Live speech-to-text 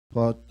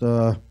but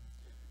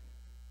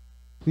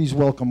please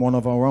welcome one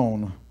of our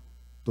own,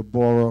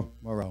 Deborah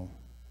Morel.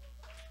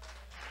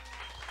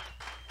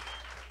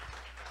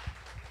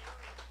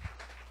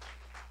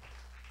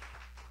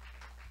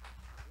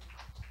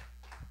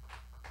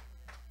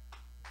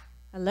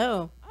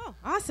 Hello. Oh,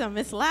 awesome.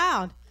 It's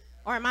loud.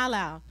 Or am I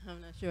loud? I'm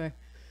not sure.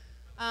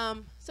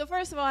 So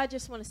first of all, I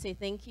just want to say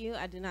thank you.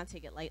 I do not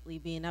take it lightly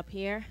being up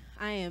here.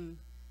 I am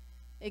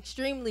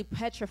extremely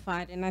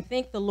petrified, and I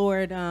thank the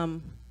Lord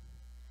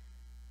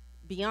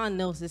beyond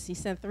knows this. He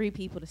sent 3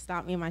 people to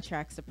stop me in my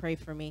tracks to pray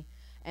for me.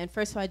 And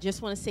first of all, I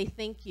just want to say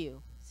thank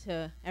you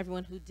to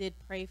everyone who did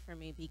pray for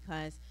me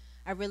because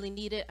I really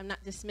need it. I'm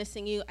not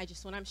dismissing you.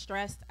 When I'm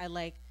stressed, I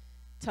like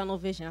tunnel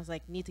vision. I was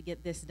like, need to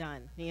get this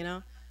done, you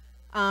know?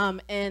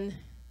 And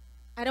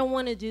I don't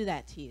want to do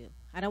that to you.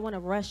 I don't want to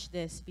rush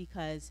this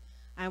because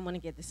I want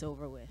to get this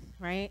over with,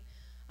 right?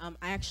 I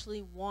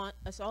actually want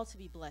us all to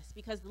be blessed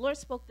because the Lord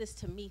spoke this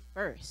to me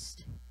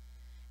first.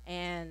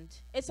 And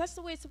that's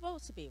the way it's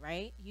supposed to be,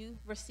 right? You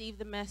receive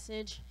the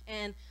message.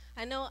 And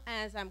I know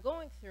as I'm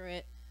going through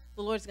it,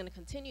 the Lord's going to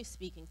continue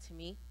speaking to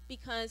me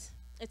because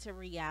it's a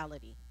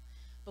reality.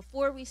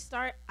 Before we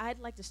start, I'd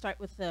like to start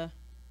with the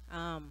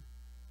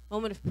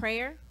moment of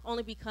prayer,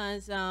 only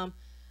because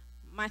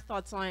my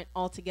thoughts aren't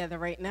all together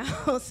right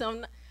now.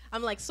 So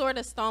I'm like sort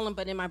of stalling,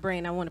 but in my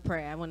brain, I want to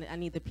pray. I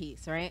need the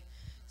peace, right?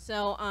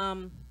 So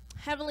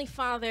Heavenly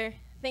Father,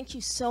 thank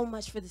you so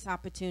much for this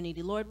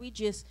opportunity. Lord, we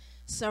just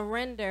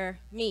surrender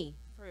me.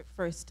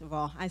 First of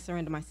all, I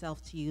surrender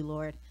myself to you,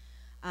 Lord.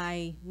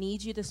 I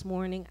need you this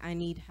morning. I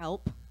need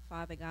help,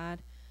 Father God.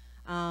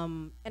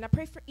 And I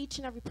pray for each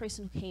and every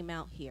person who came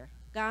out here.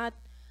 God,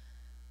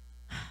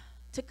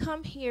 to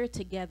come here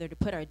together, to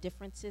put our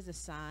differences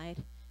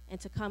aside, and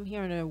to come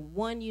here on a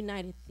one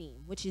united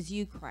theme, which is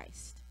you,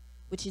 Christ,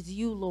 which is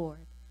you,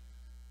 Lord.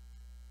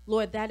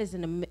 Lord, that is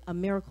a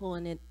miracle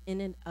in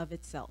and of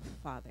itself,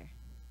 Father.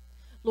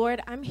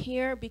 Lord, I'm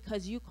here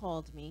because you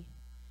called me,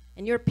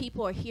 and your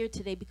people are here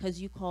today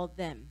because you called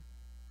them.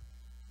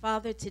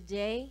 Father,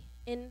 today,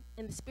 in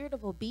the spirit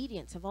of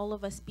obedience of all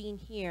of us being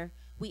here,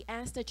 we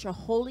ask that your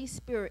Holy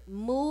Spirit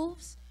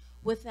moves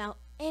without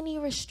any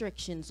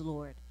restrictions,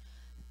 Lord.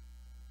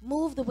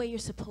 Move the way you're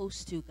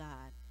supposed to,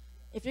 God.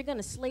 If you're going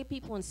to slay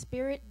people in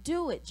spirit,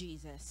 do it,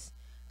 Jesus.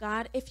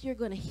 God, if you're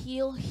going to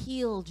heal,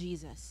 heal,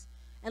 Jesus.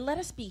 And let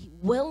us be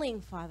willing,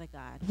 Father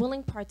God,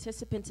 willing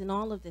participants in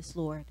all of this,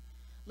 Lord.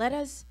 Let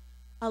us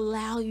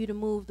allow you to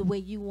move the way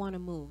you want to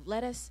move.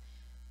 Let us,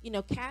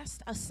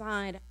 cast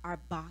aside our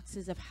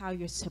boxes of how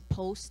you're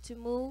supposed to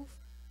move,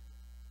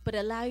 but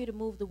allow you to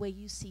move the way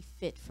you see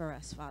fit for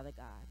us, Father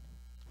God.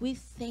 We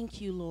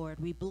thank you, Lord.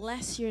 We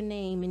bless your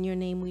name. In your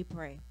name we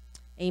pray.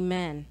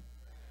 Amen.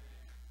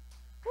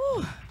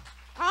 Whew.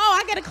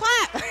 Oh, I get a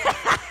clap.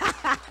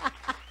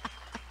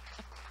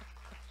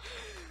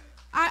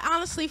 I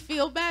honestly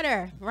feel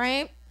better,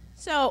 right?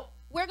 So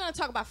we're going to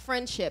talk about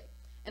friendship.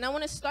 And I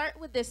want to start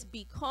with this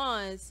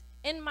because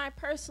in my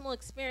personal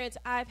experience,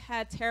 I've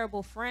had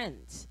terrible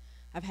friends.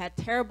 I've had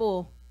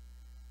terrible,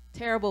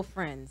 terrible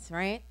friends,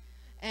 right?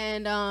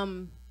 And,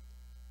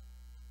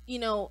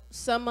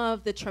 some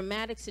of the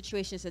traumatic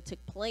situations that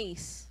took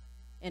place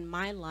in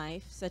my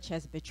life, such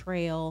as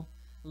betrayal,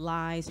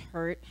 lies,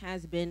 hurt,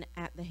 has been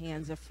at the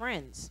hands of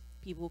friends.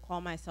 People who call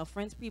myself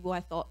friends, people I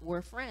thought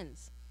were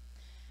friends.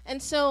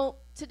 And so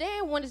today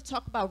I wanted to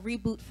talk about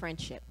reboot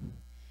friendship.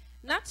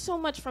 Not so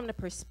much from the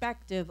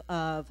perspective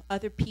of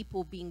other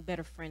people being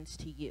better friends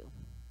to you,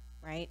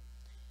 right?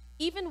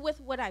 Even with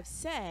what I've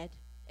said,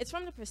 it's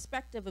from the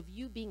perspective of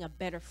you being a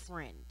better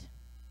friend,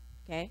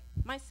 okay?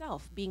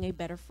 Myself being a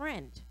better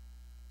friend.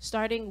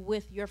 Starting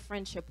with your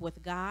friendship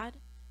with God,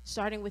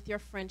 starting with your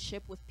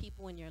friendship with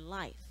people in your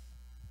life.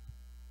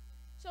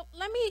 So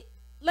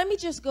let me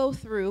just go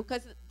through,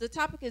 because the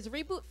topic is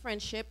reboot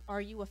friendship.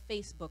 Are you a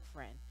Facebook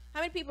friend? How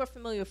many people are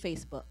familiar with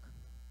Facebook?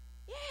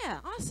 Yeah,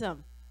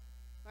 awesome.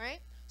 Right?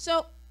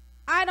 So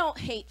I don't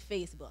hate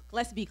Facebook.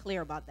 Let's be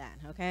clear about that,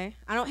 okay?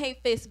 I don't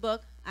hate Facebook.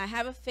 I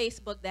have a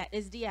Facebook that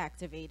is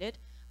deactivated.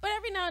 But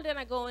every now and then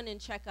I go in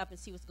and check up and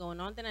see what's going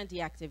on. Then I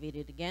deactivate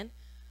it again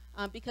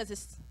because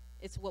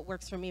it's what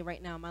works for me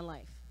right now in my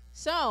life.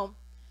 So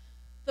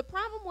the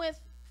problem with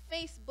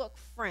Facebook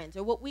friends,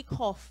 or what we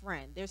call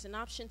friend, there's an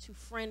option to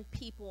friend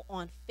people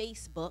on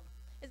Facebook,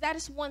 is that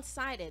it's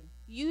one-sided,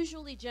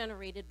 usually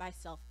generated by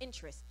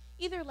self-interest.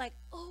 Either like,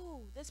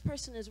 oh, this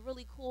person is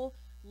really cool,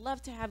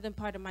 love to have them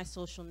part of my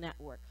social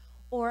network.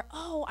 Or,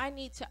 oh, I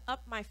need to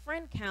up my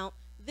friend count,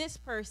 this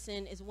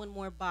person is one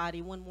more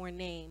body, one more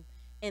name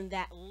in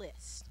that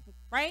list,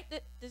 right?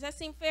 Does that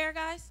seem fair,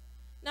 guys?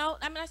 No,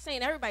 I'm not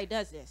saying everybody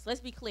does this.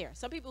 Let's be clear.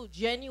 Some people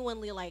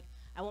genuinely like,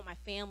 I want my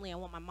family, I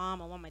want my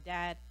mom, I want my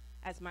dad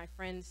as my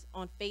friends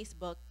on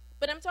Facebook.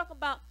 But I'm talking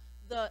about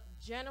the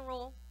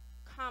general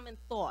common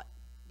thought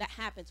that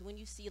happens when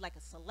you see like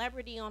a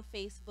celebrity on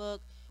Facebook,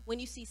 when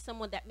you see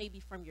someone that may be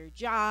from your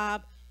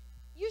job,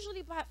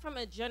 usually from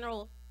a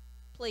general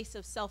place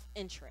of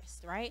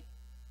self-interest, right?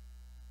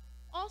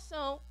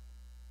 Also,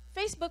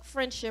 Facebook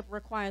friendship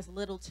requires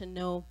little to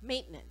no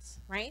maintenance,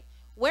 right?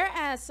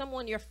 Whereas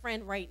someone, your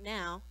friend right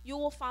now, you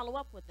will follow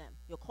up with them.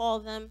 You'll call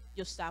them,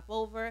 you'll stop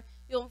over,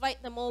 you'll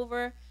invite them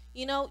over,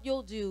 you know,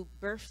 you'll do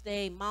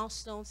birthday,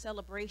 milestone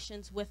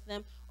celebrations with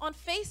them. On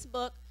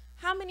Facebook,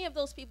 how many of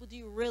those people do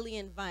you really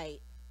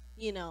invite,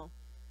 you know,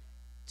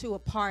 to a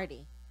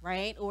party,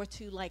 right? Or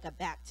to like a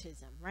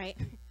baptism, right?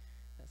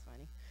 That's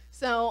funny.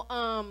 So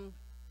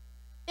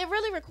it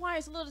really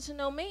requires little to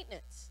no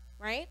maintenance,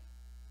 right?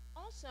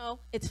 Also,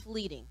 it's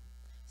fleeting.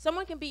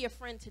 Someone can be your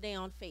friend today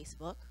on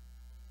Facebook,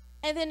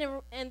 and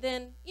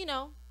then you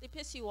know, they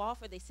piss you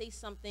off or they say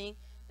something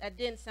that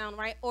didn't sound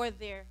right, or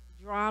they're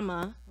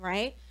drama,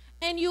 right?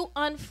 And you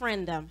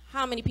unfriend them.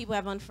 How many people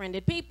have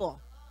unfriended people?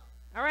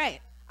 All right,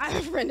 I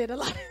unfriended a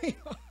lot of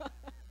people.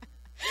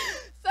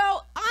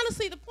 So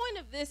honestly, the point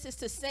of this is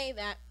to say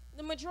that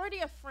the majority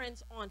of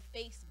friends on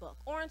Facebook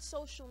or on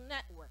social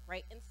network,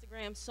 right,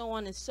 Instagram, so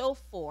on and so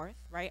forth,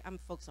 right? I'm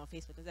focused on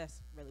Facebook because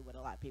that's really what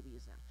a lot of people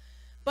use now.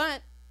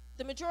 But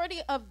the majority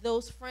of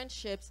those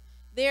friendships,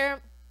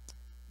 they're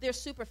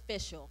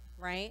superficial,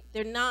 right?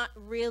 They're not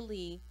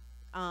really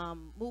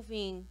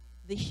moving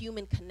the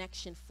human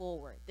connection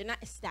forward. They're not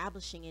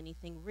establishing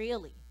anything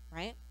really,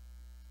 right?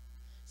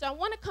 So I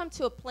want to come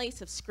to a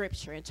place of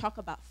scripture and talk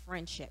about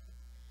friendship.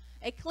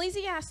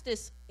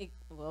 Ecclesiastes,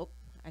 well,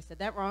 I said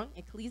that wrong.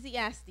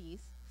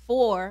 Ecclesiastes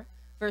 4,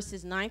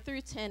 verses 9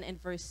 through 10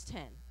 and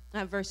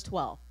verse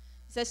 12.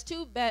 It says,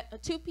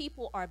 two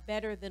people are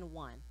better than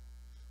one.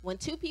 When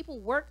two people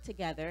work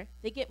together,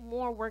 they get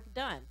more work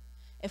done.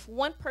 If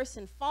one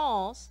person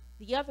falls,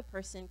 the other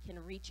person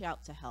can reach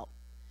out to help.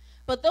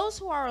 But those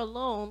who are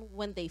alone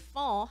when they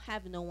fall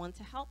have no one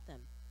to help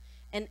them.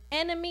 An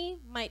enemy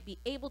might be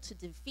able to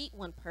defeat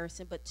one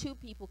person, but two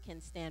people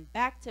can stand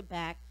back to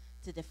back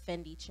to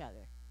defend each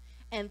other.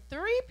 And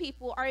three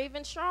people are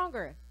even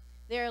stronger.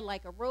 They're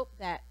like a rope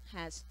that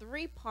has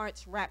three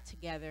parts wrapped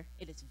together.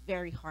 It is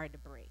very hard to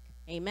break.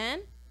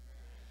 Amen?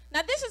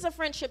 Now, this is a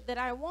friendship that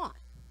I want.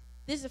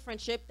 This is a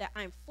friendship that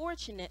I'm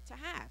fortunate to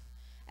have.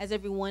 As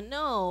everyone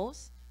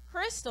knows,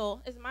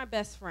 Crystal is my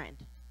best friend,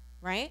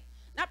 right?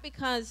 Not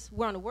because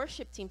we're on a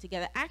worship team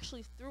together.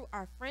 Actually, through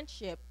our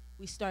friendship,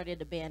 we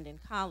started a band in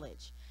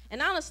college.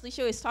 And honestly,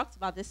 she always talks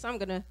about this, so I'm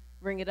going to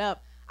bring it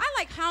up. I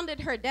like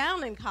hounded her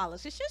down in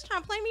college. She was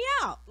trying to play me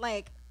out.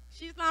 Like,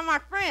 she's not my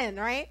friend,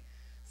 right?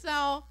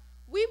 So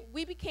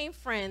we became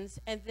friends,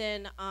 and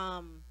then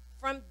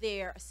from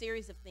there, a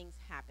series of things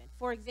happened.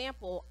 For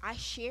example, I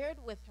shared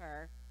with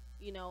her,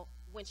 you know,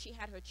 when she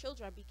had her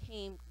children, I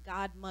became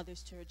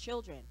godmothers to her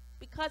children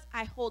because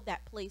I hold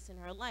that place in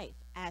her life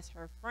as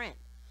her friend.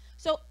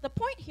 So the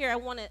point here I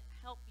want to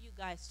help you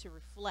guys to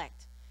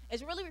reflect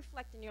is really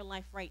reflect in your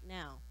life right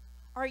now.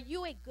 Are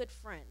you a good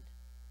friend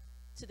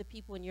to the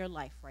people in your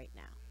life right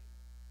now?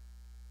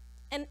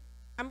 And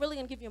I'm really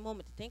going to give you a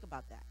moment to think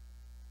about that.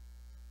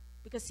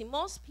 Because, see,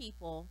 most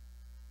people,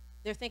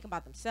 they're thinking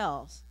about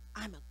themselves.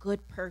 I'm a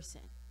good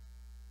person.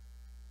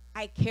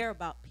 I care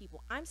about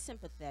people. I'm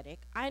sympathetic.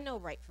 I know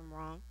right from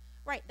wrong.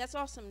 Right, that's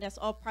awesome. That's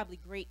all probably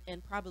great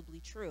and probably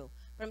true.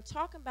 But I'm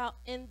talking about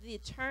in the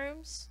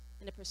terms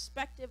and the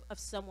perspective of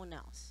someone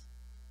else.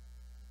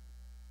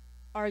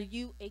 Are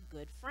you a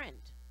good friend?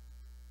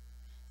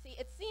 See,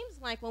 it seems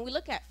like when we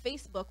look at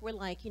Facebook, we're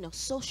like, you know,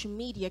 social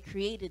media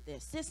created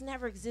this. This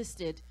never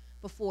existed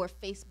before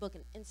Facebook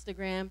and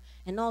Instagram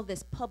and all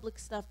this public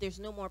stuff. There's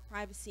no more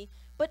privacy.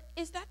 But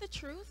is that the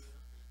truth?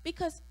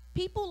 Because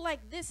people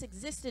like this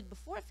existed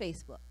before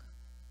Facebook.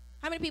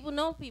 How many people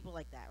know people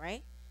like that,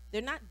 right?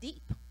 They're not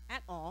deep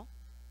at all.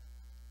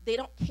 They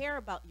don't care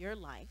about your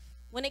life.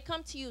 When they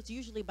come to you, it's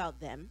usually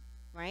about them,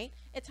 right?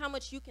 It's how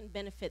much you can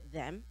benefit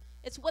them.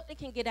 It's what they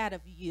can get out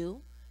of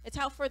you. It's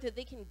how further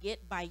they can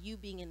get by you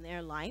being in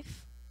their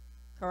life,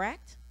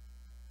 correct?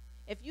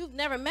 If you've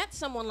never met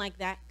someone like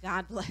that,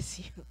 God bless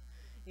you,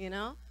 you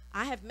know?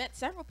 I have met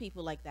several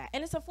people like that,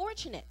 and it's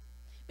unfortunate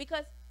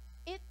because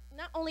it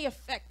not only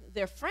affects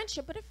their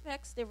friendship, but it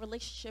affects their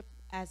relationship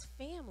as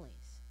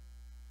families.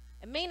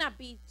 It may not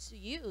be to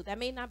you. That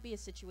may not be a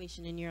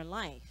situation in your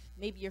life.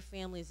 Maybe your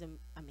family is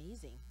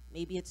amazing.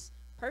 Maybe it's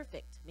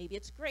perfect. Maybe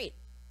it's great.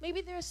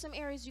 Maybe there are some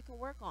areas you can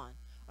work on,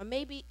 or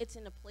maybe it's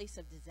in a place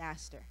of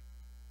disaster.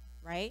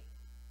 Right?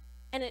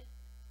 And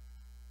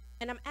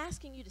I'm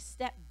asking you to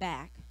step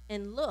back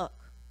and look,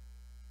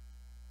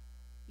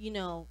 you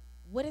know,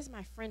 what is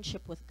my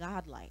friendship with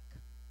God like?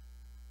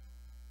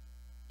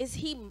 Is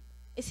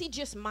he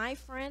just my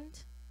friend?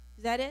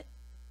 Is that it?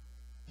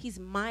 He's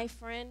my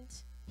friend.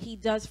 He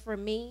does for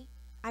me.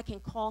 I can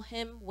call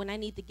him when I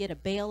need to get a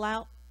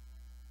bailout.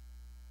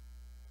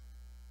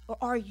 Or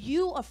are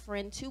you a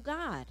friend to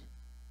God?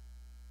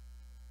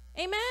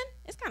 Amen?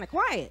 It's kind of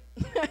quiet.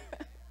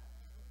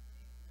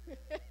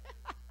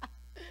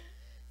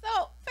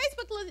 So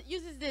Facebook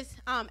uses this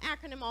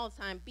acronym all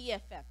the time,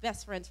 BFF,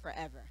 Best Friends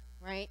Forever,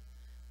 right?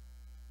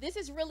 This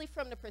is really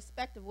from the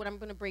perspective, what I'm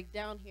going to break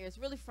down here is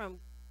really from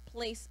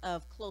place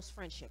of close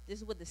friendship. This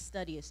is what the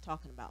study is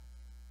talking about.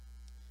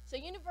 So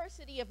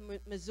University of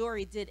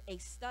Missouri did a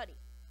study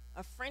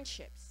of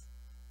friendships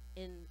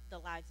in the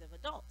lives of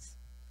adults.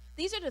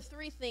 These are the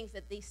three things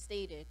that they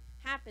stated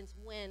happens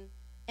when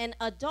an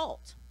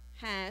adult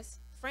has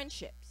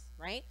friendships,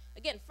 right?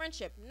 Again,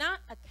 friendship, not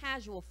a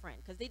casual friend,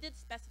 because they did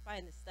specify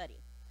in the study.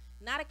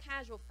 Not a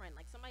casual friend,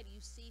 like somebody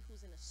you see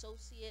who's an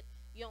associate,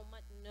 you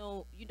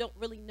don't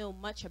really know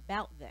much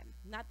about them.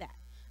 Not that.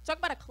 Talk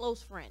about a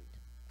close friend,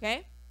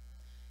 okay?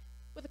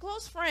 With a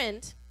close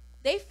friend,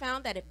 they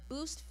found that it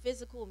boosts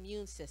physical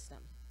immune system,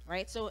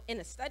 right? So in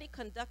a study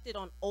conducted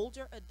on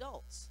older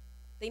adults,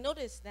 they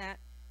noticed that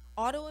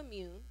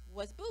autoimmune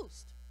was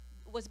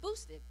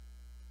boosted.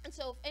 And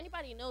so if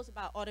anybody knows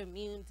about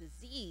autoimmune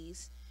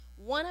disease,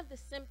 one of the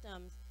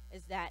symptoms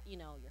is that,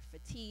 you're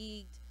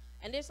fatigued,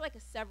 and there's like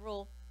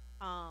several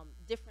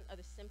different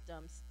other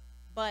symptoms.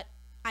 But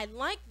I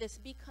like this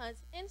because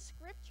in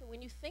Scripture,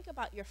 when you think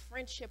about your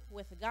friendship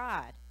with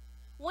God,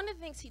 one of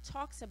the things he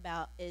talks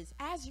about is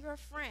as your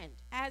friend,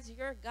 as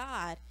your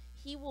God,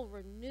 he will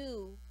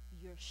renew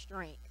your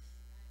strength.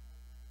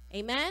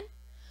 Amen?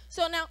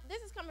 So now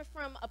this is coming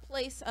from a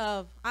place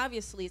of,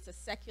 obviously it's a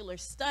secular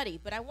study,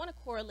 but I want to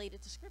correlate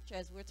it to Scripture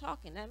as we're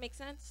talking. That makes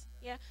sense?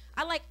 Yeah?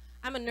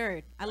 I'm a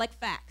nerd. I like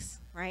facts,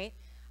 right?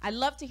 I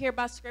love to hear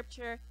about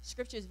Scripture.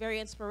 Scripture is very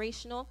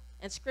inspirational,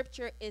 and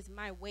Scripture is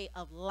my way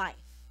of life.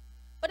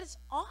 But it's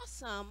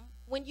awesome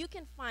when you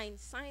can find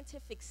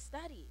scientific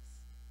studies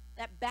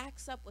that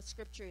backs up what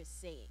Scripture is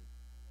saying.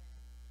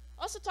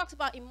 Also talks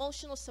about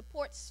emotional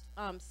support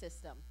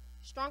system.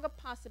 Stronger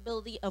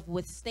possibility of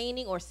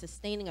withstanding or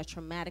sustaining a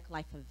traumatic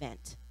life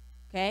event,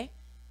 okay?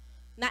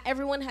 Not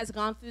everyone has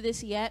gone through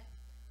this yet,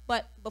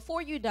 but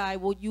before you die,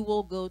 you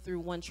will go through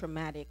one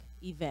traumatic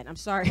event. I'm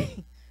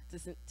sorry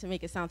to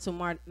make it sound so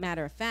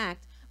matter of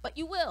fact, but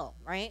you will,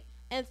 right?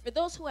 And for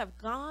those who have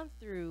gone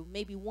through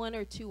maybe one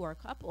or two or a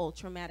couple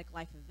traumatic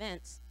life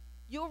events,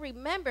 you'll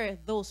remember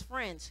those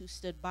friends who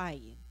stood by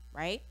you,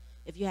 right?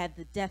 If you had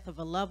the death of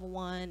a loved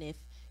one, if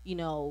you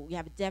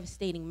have a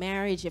devastating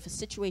marriage, if a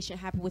situation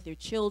happened with your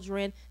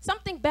children,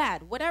 something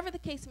bad, whatever the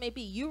case may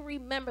be, you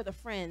remember the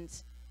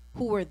friends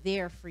who were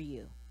there for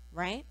you,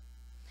 right?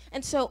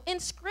 And so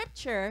in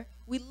Scripture,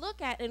 we look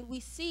at and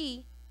we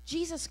see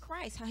Jesus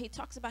Christ, how he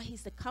talks about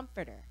he's the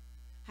comforter,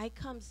 how he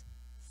comes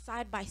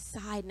side by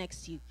side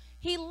next to you.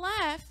 He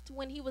left,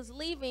 when he was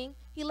leaving,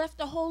 he left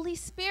the Holy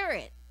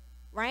Spirit,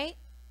 right?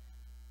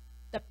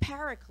 The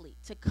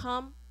Paraclete to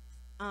come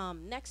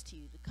next to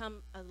you, to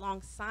come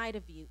alongside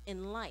of you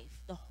in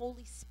life, the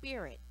Holy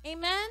Spirit.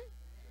 Amen?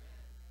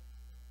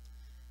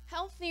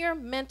 Healthier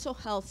mental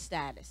health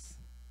status,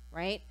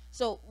 right?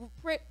 So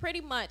pretty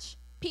much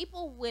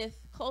people with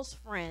close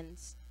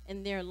friends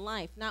in their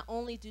life, not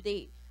only do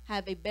they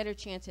have a better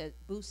chance at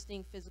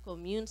boosting physical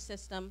immune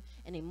system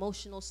and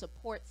emotional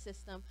support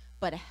system,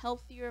 but a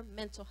healthier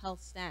mental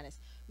health status,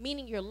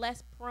 meaning you're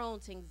less prone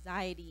to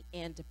anxiety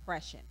and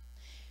depression.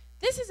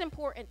 This is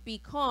important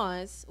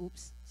because,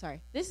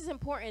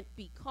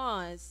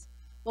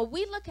 when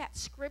we look at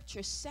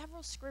Scripture,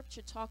 several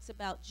Scripture talks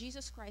about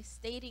Jesus Christ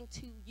stating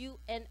to you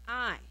and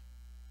I,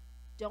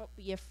 don't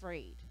be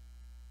afraid.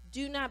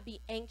 Do not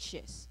be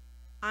anxious.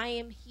 I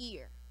am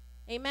here.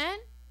 Amen?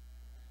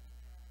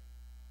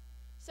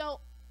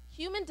 So,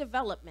 human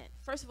development.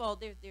 First of all,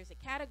 there's a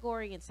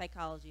category in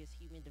psychology as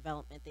human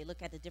development. They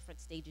look at the different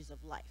stages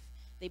of life.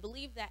 They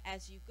believe that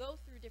as you go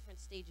through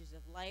different stages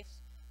of life,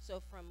 so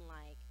from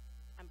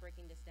I'm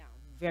breaking this down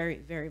very,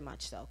 very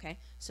much so, okay?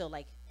 So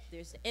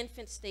there's the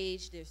infant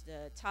stage, there's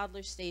the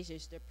toddler stage,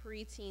 there's the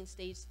preteen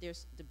stage,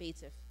 there's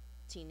debates if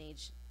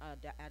teenage,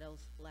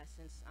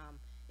 adolescence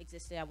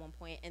existed at one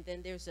point, and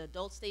then there's the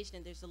adult stage,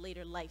 then there's the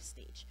later life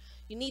stage.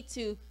 You need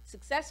to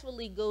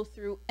successfully go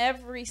through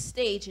every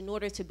stage in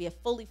order to be a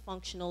fully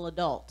functional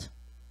adult,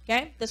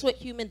 okay? That's what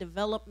human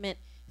development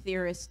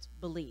theorists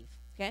believe,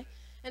 okay?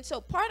 And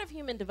so part of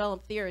human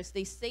development theorists,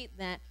 they state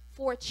that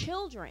for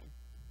children,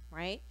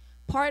 right,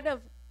 part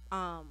of,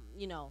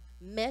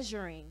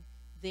 measuring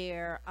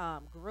their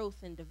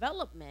growth and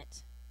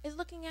development is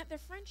looking at their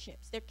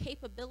friendships, their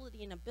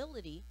capability and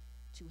ability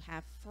to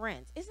have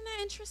friends. Isn't that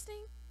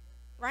interesting,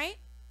 right?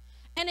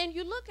 And then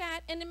you look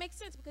at, and it makes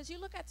sense because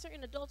you look at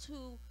certain adults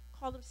who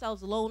call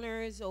themselves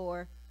loners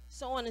or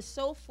so on and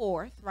so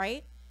forth,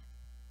 right?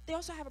 They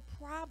also have a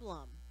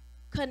problem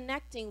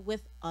connecting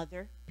with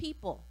other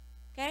people,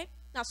 okay?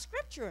 Now,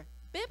 Scripture,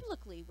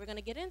 biblically, we're going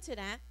to get into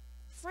that,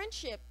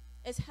 friendship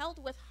is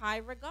held with high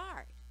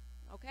regard,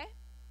 okay?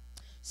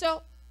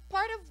 So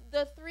part of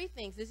the three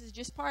things, this is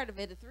just part of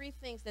it, the three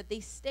things that they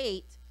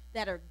state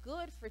that are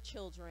good for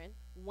children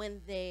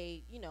when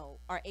they,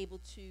 are able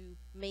to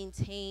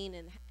maintain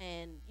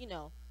and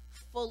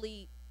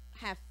fully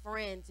have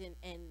friends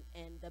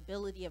and the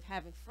ability of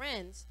having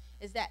friends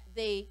is that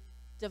they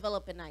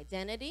develop an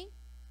identity,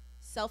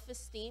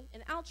 self-esteem,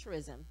 and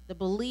altruism, the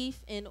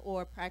belief in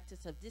or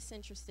practice of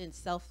disinterested and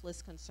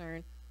selfless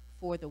concern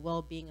for the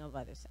well-being of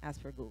others, as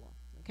per Google,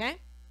 okay?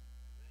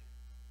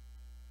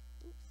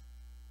 Oops.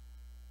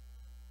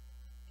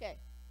 Okay,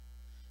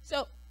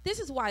 so this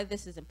is why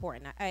this is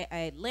important.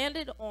 I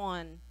landed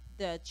on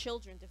the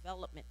children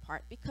development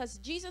part because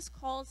Jesus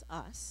calls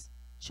us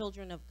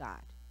children of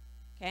God,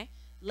 okay?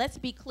 Let's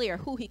be clear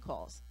who he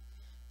calls.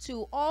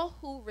 To all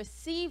who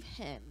receive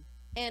him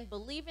and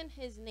believe in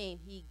his name,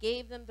 he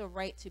gave them the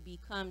right to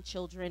become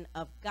children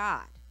of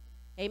God.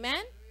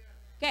 Amen?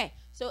 Okay,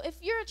 so if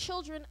you're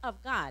children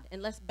of God,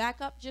 and let's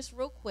back up just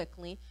real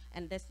quickly,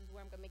 and this is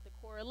where I'm going to make the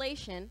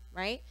correlation,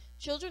 right?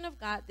 Children of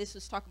God, this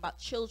was talking about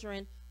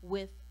children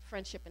with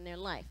friendship in their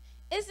life.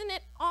 Isn't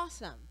it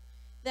awesome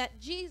that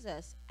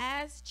Jesus,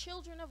 as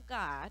children of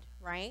God,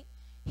 right,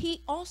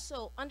 he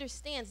also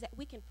understands that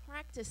we can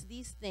practice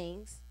these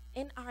things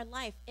in our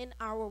life, in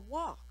our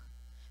walk.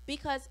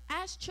 Because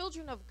as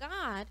children of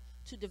God,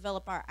 to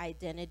develop our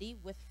identity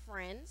with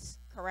friends,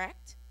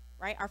 correct?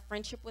 Right? Our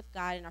friendship with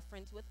God and our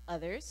friends with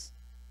others,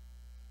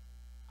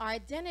 our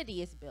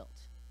identity is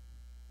built.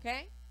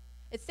 Okay?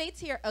 It states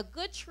here, a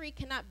good tree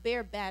cannot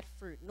bear bad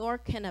fruit, nor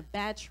can a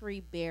bad tree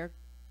bear,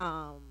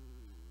 a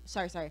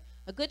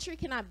good tree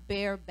cannot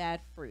bear bad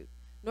fruit,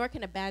 nor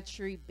can a bad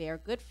tree bear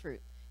good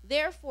fruit.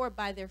 Therefore,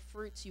 by their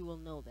fruits you will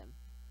know them.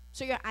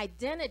 So your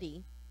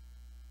identity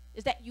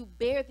is that you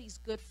bear these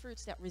good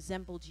fruits that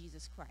resemble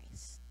Jesus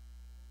Christ.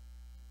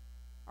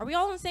 Are we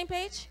all on the same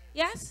page?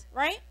 Yes?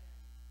 Right?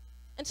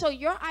 And so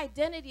your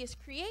identity is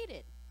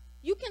created.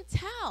 You can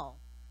tell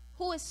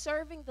who is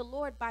serving the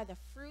Lord by the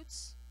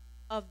fruits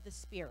of the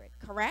Spirit,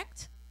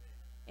 correct?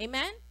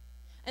 Amen?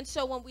 And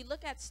so when we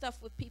look at stuff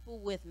with people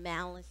with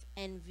malice,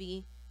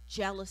 envy,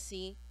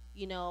 jealousy,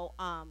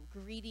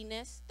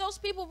 greediness, those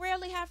people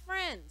rarely have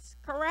friends,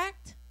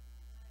 correct?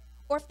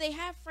 Or if they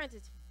have friends,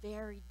 it's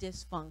very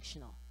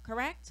dysfunctional,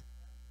 correct?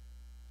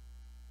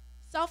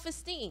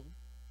 Self-esteem.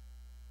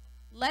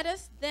 Let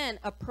us then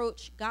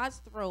approach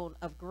God's throne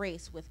of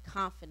grace with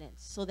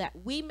confidence so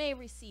that we may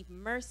receive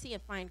mercy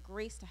and find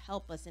grace to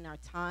help us in our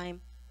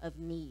time of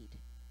need.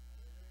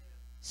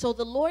 So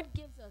the Lord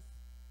gives us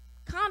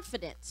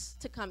confidence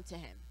to come to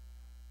him.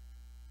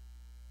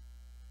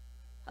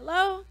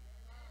 Hello?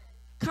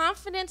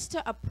 Confidence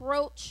to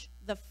approach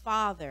the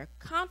Father.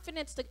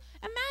 Confidence to,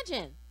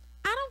 imagine,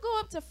 I don't go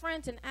up to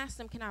friends and ask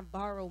them, can I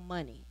borrow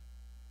money?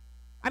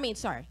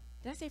 Did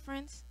I say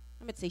friends?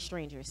 I meant to say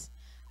strangers.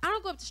 I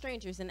don't go up to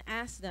strangers and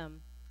ask them,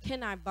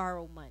 can I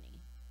borrow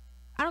money?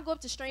 I don't go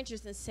up to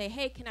strangers and say,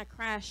 hey, can I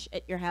crash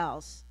at your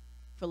house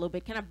for a little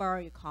bit? Can I borrow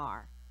your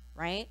car,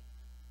 right?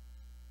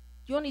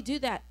 You only do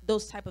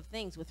those type of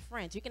things with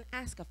friends. You can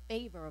ask a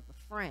favor of a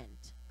friend,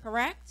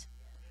 correct?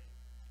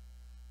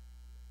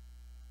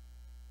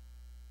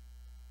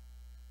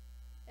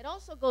 It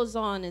also goes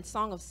on in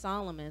Song of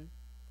Solomon,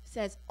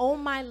 says, oh,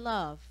 my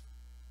love,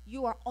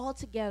 you are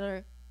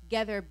altogether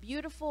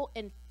beautiful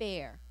and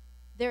fair.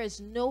 There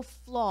is no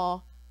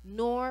flaw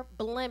nor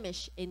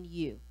blemish in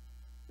you.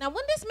 Now,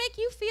 wouldn't this make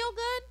you feel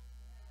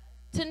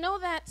good? To know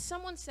that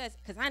someone says,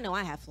 because I know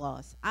I have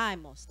flaws. I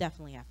most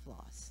definitely have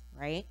flaws,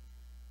 right?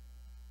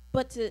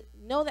 But to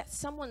know that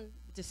someone,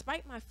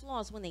 despite my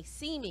flaws, when they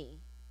see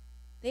me,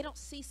 they don't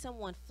see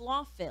someone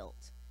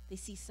flaw-filled. They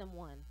see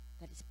someone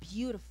that is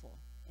beautiful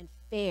and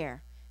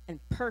fair and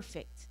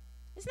perfect.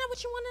 Isn't that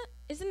what you want?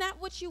 Isn't that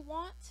what you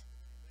want?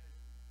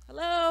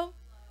 Hello?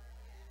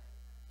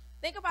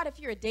 Think about if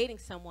you're dating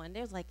someone.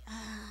 There's like,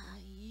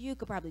 you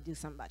could probably do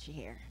something about your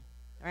hair,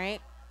 right?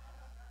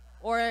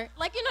 Or,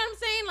 like, you know what I'm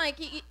saying?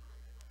 Like,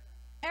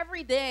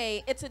 every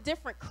day, it's a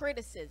different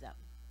criticism,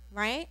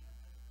 right?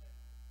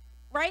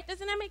 Right?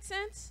 Doesn't that make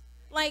sense?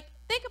 Like,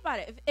 think about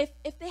it.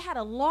 If they had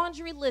a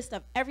laundry list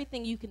of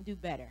everything you can do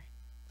better,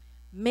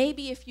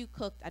 maybe if you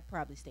cooked, I'd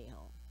probably stay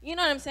home. You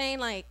know what I'm saying?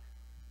 Like,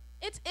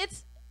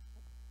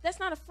 that's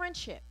not a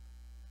friendship.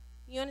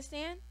 You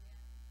understand?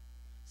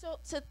 So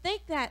to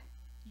think that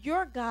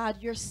your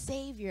God, your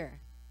Savior,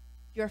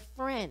 your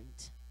friend,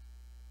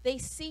 they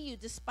see you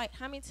despite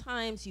how many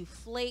times you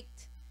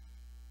flaked,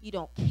 you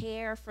don't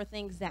care for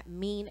things that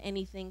mean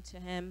anything to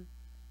him.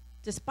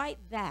 Despite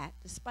that,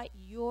 despite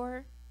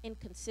your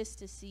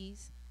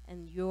inconsistencies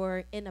and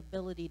your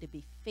inability to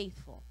be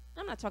faithful.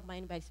 I'm not talking about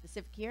anybody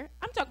specific here.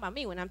 I'm talking about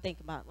me when I'm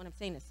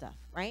saying this stuff,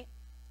 right?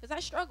 Because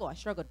I struggle. I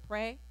struggle to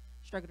pray,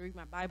 struggle to read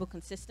my Bible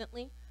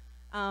consistently.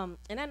 And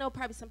I know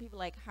probably some people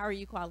are like, how are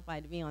you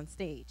qualified to be on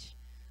stage?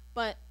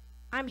 But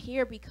I'm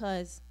here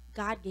because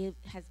God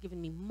has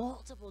given me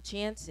multiple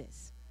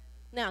chances.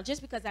 Now,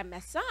 just because I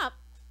mess up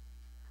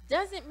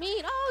doesn't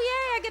mean,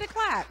 oh, yeah, I get a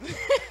clap.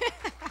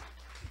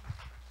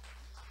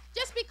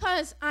 Just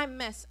because I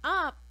mess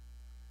up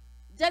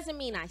doesn't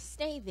mean I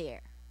stay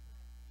there.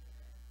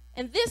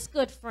 And this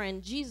good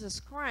friend,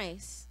 Jesus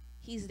Christ,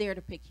 he's there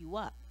to pick you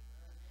up.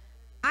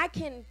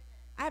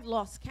 I've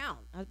lost count.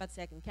 I was about to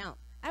say I can count.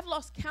 I've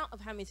lost count of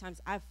how many times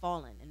I've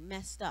fallen and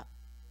messed up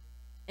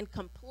and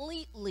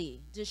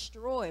completely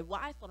destroyed. Well,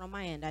 I thought on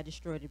my end I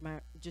destroyed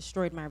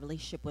my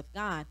relationship with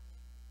God.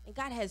 And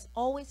God has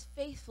always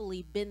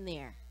faithfully been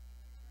there.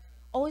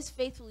 Always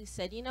faithfully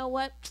said, you know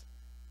what?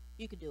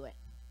 You could do it.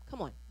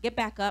 Come on, get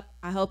back up.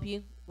 I help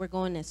you. We're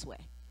going this way.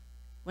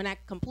 When I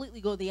completely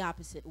go the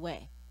opposite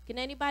way. Can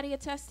anybody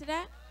attest to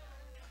that?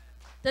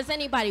 Does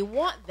anybody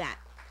want that?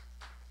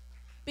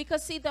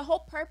 Because, see, the whole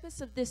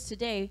purpose of this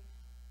today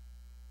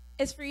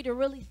is for you to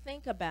really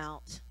think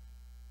about,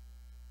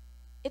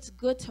 it's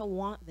good to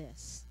want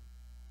this.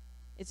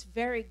 It's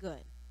very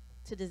good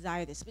to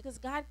desire this because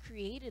God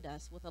created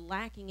us with a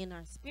lacking in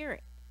our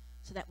spirit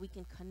so that we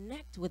can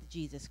connect with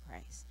Jesus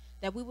Christ,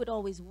 that we would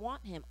always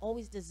want him,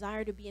 always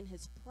desire to be in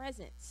his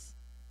presence.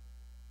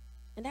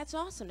 And that's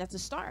awesome. That's a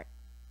start.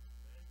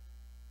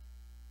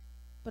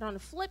 But on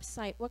the flip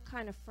side, what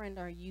kind of friend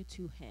are you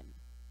to him?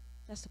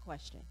 That's the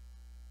question.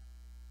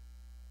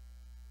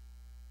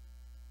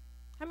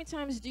 How many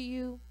times do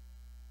you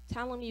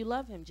tell him you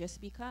love him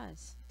just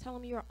because? Tell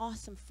him you're an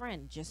awesome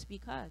friend just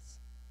because?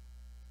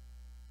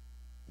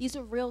 These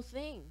are real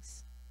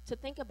things to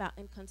think about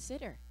and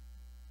consider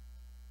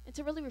and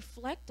to really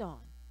reflect on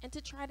and to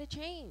try to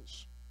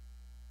change.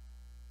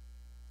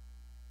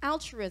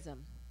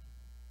 Altruism.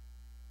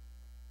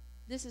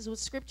 This is what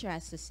Scripture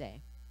has to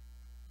say.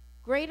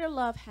 Greater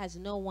love has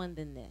no one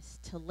than this,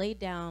 to lay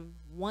down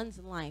one's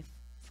life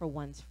for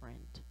one's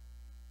friend.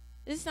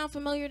 Does this sound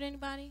familiar to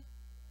anybody?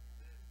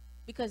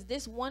 Because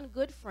this one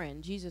good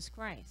friend, Jesus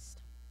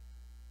Christ,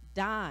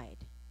 died,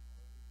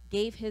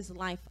 gave his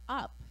life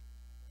up.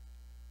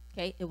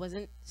 Okay, it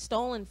wasn't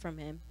stolen from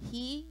him.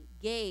 He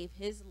gave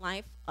his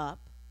life up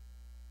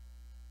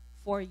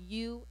for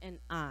you and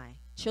I,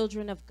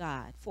 children of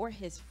God, for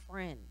his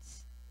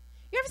friends.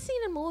 You ever seen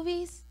in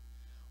movies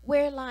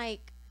where,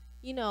 like,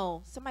 you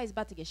know, somebody's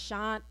about to get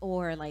shot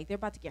or, like, they're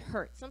about to get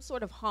hurt, some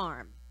sort of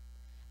harm,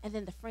 and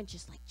then the friend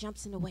just, like,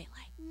 jumps in the way,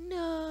 like,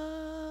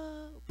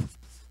 no.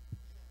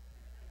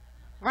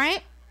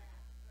 Right?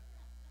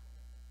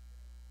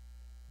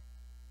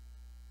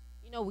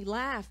 You know, we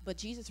laugh, but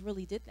Jesus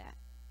really did that.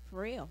 For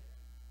real.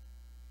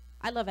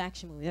 I love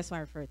action movies. That's why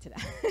I refer to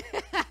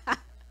that.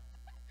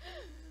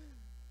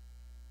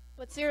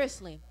 But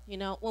seriously, you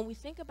know, when we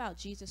think about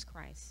Jesus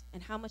Christ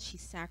and how much he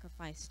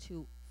sacrificed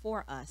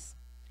for us,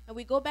 and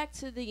we go back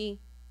to the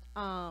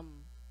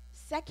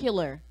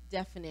secular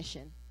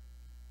definition,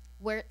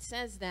 where it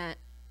says that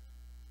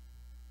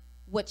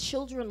what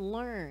children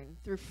learn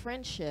through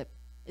friendship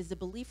is the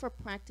belief or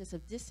practice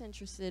of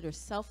disinterested or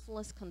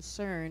selfless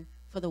concern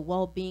for the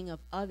well-being of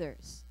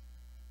others.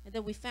 And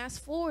then we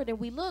fast forward and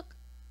we look,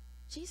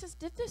 Jesus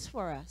did this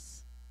for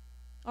us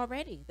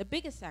already, the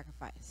biggest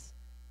sacrifice.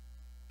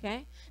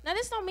 Okay? Now,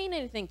 this don't mean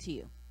anything to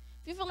you.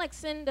 If you feel like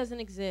sin doesn't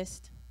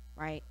exist,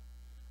 right?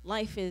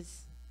 Life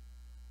is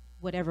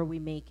whatever we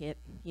make it.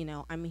 You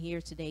know, I'm here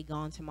today,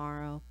 gone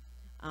tomorrow.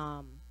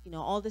 You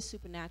know, all this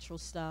supernatural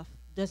stuff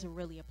doesn't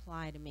really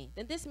apply to me.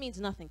 Then this means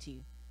nothing to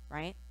you,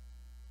 right?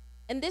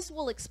 And this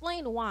will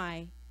explain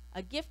why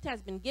a gift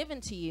has been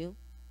given to you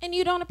and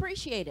you don't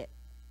appreciate it.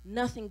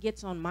 Nothing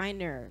gets on my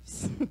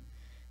nerves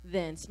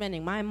than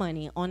spending my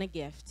money on a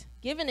gift,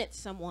 giving it to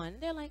someone.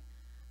 They're like,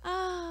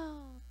 oh,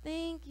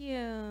 thank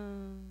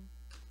you.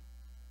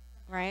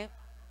 Right?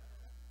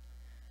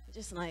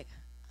 Just like,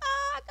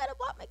 I could have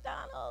bought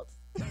McDonald's.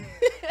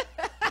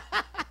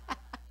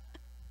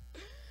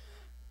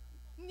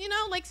 You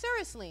know, like,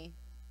 seriously.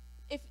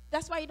 If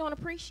that's why you don't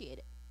appreciate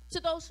it.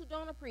 To those who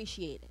don't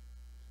appreciate it.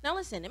 Now,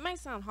 listen, it might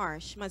sound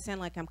harsh. It might sound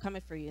like I'm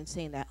coming for you and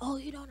saying that, oh,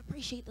 you don't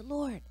appreciate the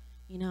Lord,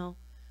 you know.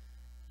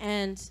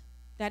 And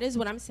that is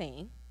what I'm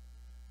saying.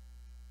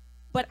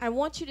 But I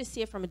want you to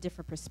see it from a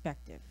different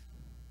perspective.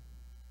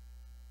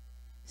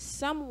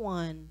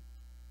 Someone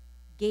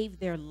gave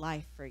their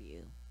life for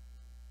you.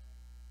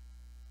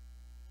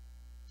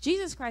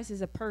 Jesus Christ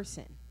is a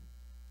person,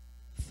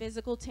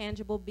 physical,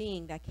 tangible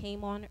being that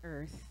came on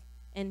earth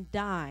and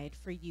died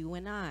for you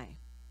and I.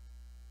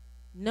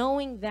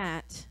 Knowing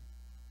that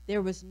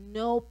there was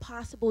no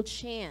possible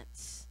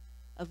chance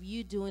of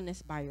you doing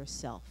this by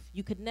yourself.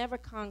 You could never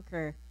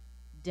conquer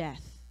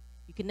death.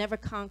 You could never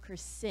conquer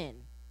sin.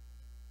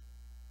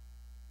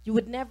 You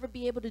would never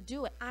be able to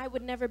do it. I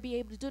would never be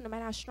able to do it, no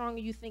matter how strong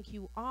you think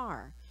you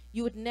are.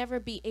 You would never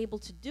be able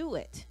to do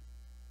it.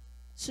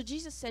 So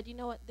Jesus said, you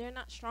know what? They're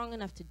not strong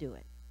enough to do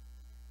it.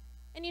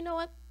 And you know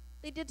what?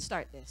 They did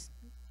start this.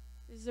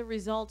 This is a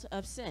result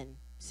of sin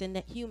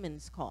that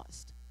humans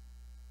caused.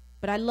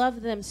 But I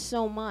love them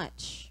so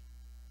much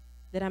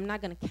that I'm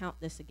not going to count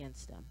this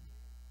against them.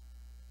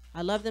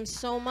 I love them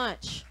so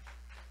much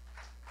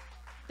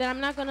that I'm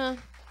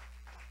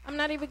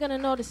not even going to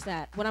notice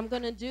that. What I'm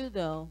going to do,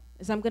 though,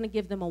 is I'm going to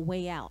give them a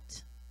way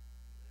out.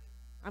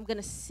 I'm going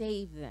to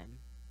save them.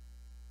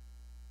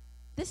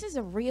 This is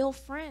a real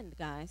friend,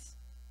 guys.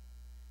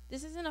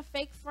 This isn't a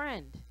fake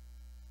friend.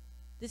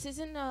 This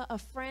isn't a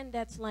friend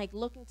that's like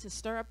looking to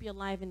stir up your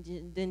life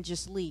and then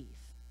just leave.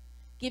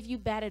 Give you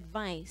bad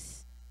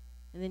advice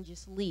and then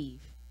just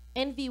leave.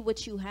 Envy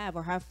what you have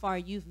or how far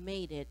you've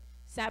made it,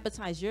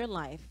 sabotage your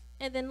life,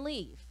 and then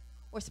leave.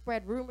 Or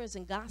spread rumors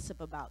and gossip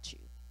about you,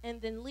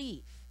 and then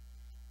leave.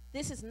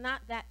 This is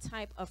not that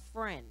type of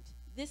friend.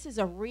 This is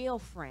a real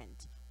friend.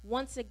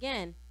 Once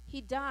again, he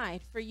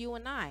died for you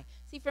and I.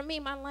 See, for me,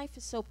 my life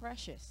is so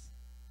precious,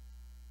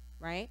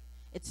 right?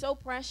 It's so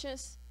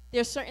precious.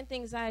 There's certain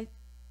things I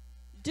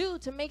do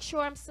to make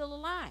sure I'm still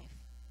alive,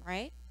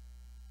 right?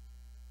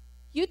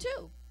 You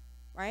too,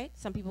 right?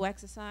 Some people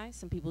exercise,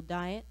 some people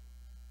diet.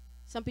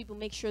 Some people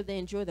make sure they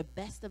enjoy the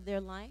best of their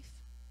life,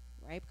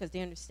 right? Because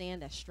they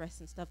understand that stress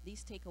and stuff,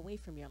 these take away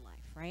from your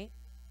life, right?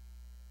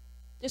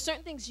 There's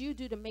certain things you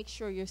do to make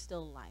sure you're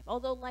still alive,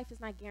 although life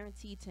is not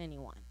guaranteed to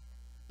anyone.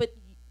 But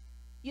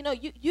you know,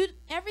 you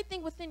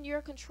everything within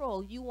your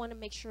control, you want to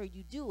make sure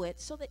you do it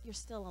so that you're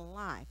still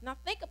alive. Now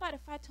think about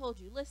if I told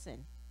you,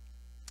 listen,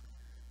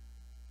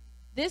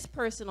 this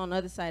person on the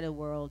other side of the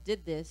world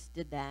did this,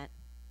 did that.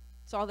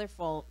 It's all their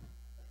fault.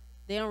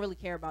 They don't really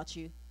care about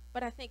you.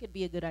 But I think it'd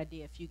be a good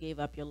idea if you gave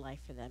up your life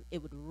for them.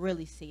 It would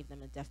really save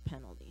them a death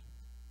penalty.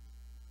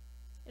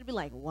 It'd be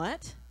like,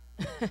 what?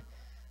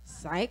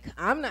 Psych,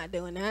 I'm not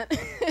doing that.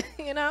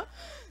 You know?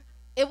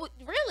 It would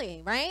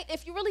really, right?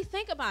 If you really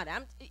think about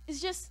it,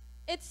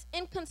 it's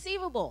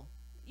inconceivable.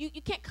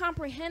 You can't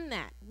comprehend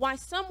that. Why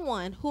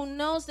someone who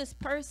knows this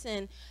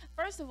person,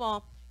 first of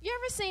all, you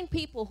ever seen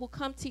people who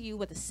come to you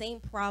with the same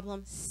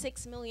problem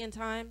 6 million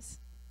times?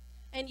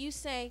 And you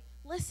say,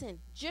 listen,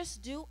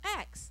 just do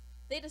X.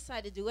 They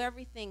decide to do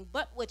everything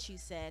but what you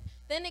said.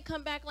 Then they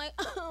come back like,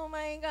 oh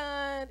my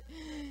God,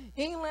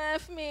 he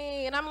left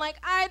me. And I'm like,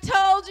 I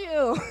told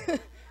you,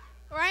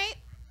 right?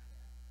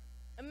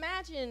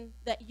 Imagine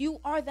that you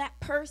are that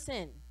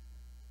person.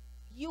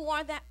 You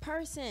are that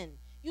person.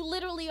 You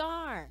literally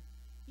are.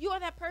 You are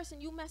that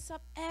person. You mess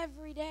up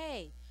every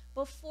day.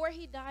 Before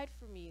he died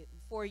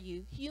for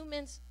you,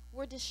 humans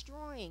were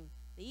destroying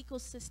the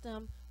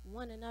ecosystem,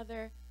 one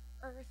another,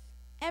 earth,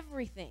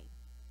 everything.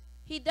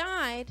 He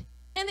died,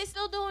 and they're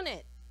still doing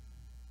it,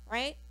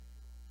 right?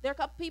 There are a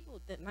couple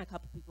people, not a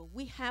couple people,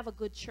 we have a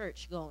good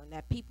church going,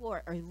 that people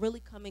are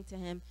really coming to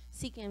him,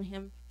 seeking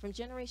him from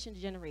generation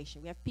to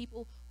generation. We have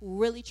people who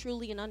really,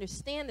 truly, and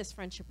understand this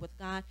friendship with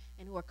God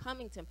and who are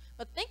coming to him.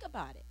 But think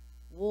about it.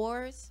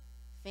 Wars,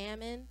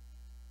 famine,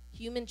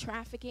 human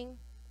trafficking,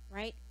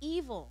 right?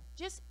 Evil,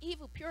 just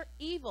evil, pure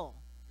evil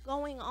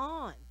going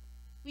on.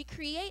 We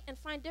create and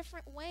find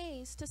different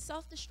ways to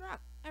self-destruct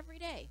every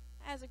day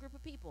as a group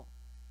of people.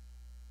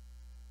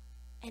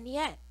 And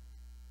yet,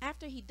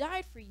 after he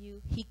died for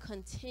you, he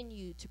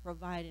continued to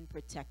provide and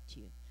protect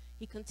you.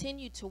 He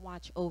continued to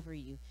watch over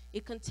you. He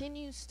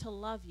continues to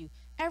love you.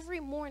 Every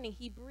morning,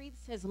 he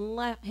breathes his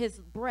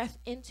breath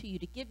into you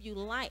to give you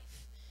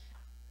life.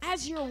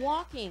 As you're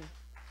walking,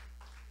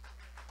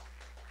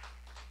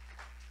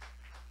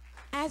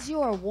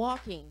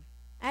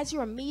 as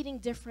you're meeting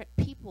different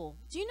people,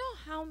 do you know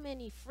how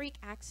many freak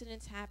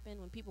accidents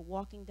happen when people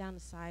walking down the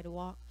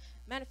sidewalk?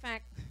 Matter of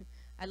fact,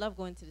 I love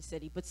going to the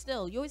city, but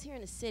still, you always hear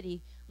in the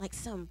city, like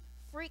some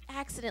freak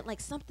accident,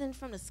 like something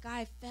from the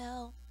sky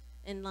fell,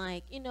 and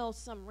like, you know,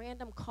 some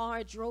random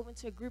car drove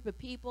into a group of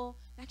people.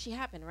 It actually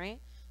happened, right?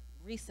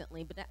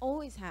 Recently, but that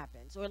always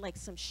happens. Or like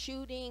some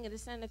shooting and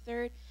this and the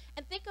third.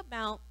 And think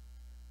about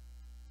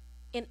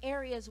in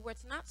areas where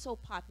it's not so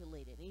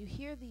populated, and you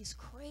hear these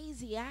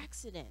crazy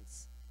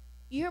accidents.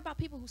 You hear about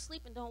people who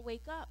sleep and don't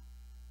wake up.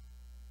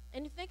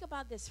 And you think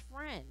about this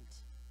friend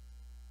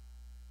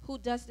who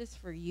does this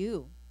for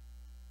you,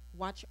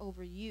 watch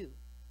over you,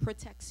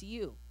 protects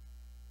you.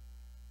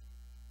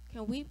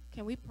 Can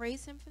we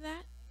praise him for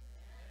that?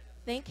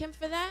 Thank him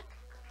for that?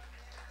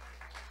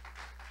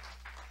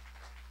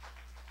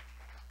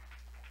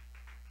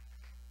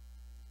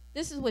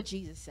 This is what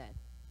Jesus said.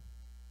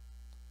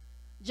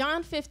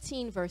 John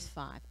 15, verse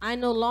 5. I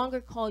no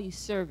longer call you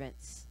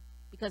servants,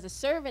 because a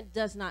servant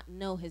does not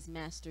know his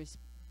master's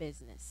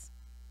business.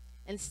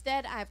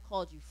 Instead, I have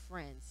called you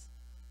friends.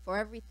 For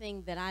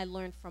everything that I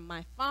learned from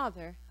my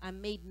Father, I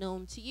made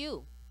known to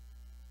you.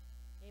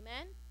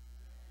 Amen?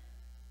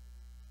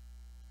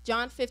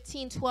 John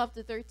 15, 12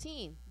 to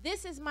 13.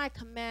 This is my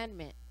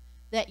commandment,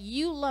 that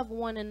you love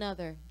one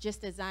another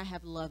just as I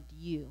have loved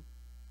you.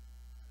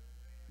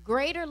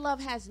 Greater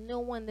love has no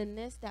one than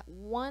this, that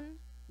one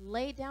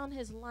lay down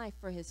his life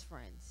for his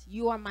friends.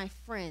 You are my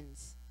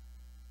friends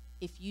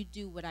if you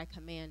do what I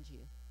command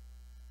you.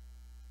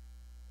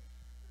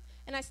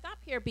 And I stop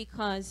here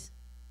because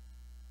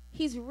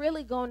he's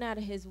really going out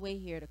of his way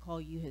here to call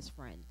you his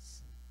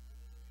friends.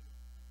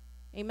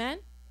 Amen?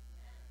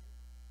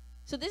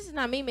 So this is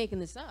not me making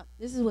this up.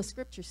 This is what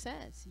Scripture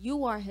says.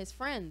 You are his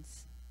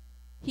friends.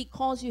 He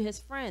calls you his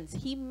friends.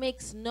 He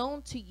makes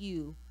known to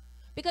you.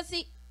 Because,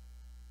 see,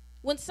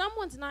 when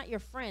someone's not your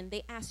friend,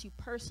 they ask you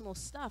personal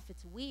stuff.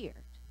 It's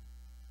weird.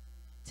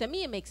 To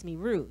me, it makes me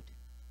rude.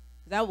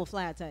 Because I will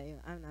flat tell you,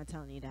 I'm not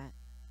telling you that.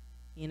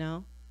 You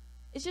know?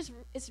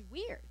 It's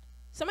weird.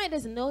 Somebody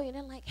doesn't know you, and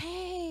they're like,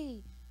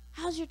 hey,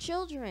 how's your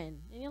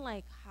children? And you're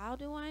like, how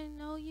do I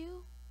know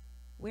you?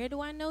 Where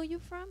do I know you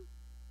from?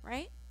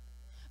 Right?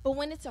 But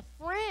when it's a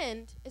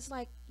friend, it's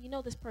like, you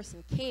know, this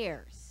person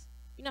cares.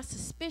 You're not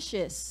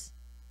suspicious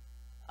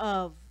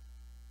of,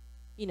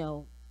 you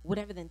know,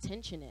 whatever the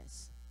intention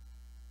is.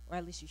 Or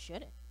at least you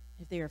shouldn't,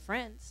 if they're your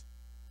friends.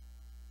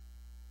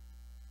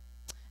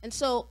 And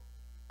so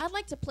I'd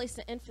like to place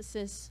the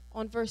emphasis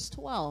on verse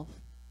 12.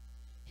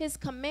 His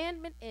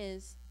commandment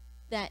is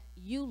that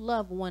you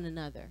love one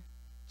another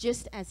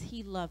just as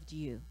he loved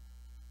you.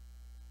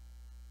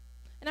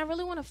 And I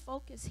really want to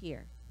focus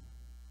here.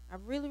 I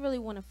really, really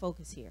want to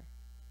focus here.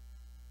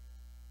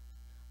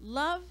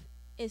 Love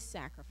is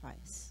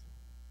sacrifice.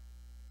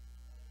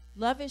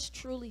 Love is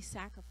truly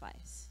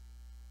sacrifice.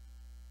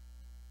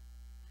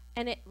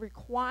 And it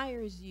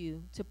requires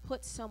you to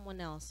put someone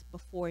else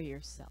before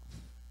yourself.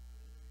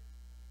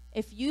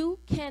 If you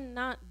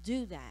cannot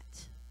do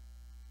that,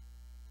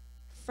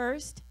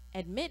 first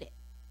admit it.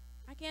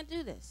 I can't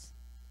do this.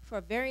 For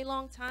a very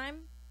long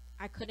time,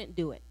 I couldn't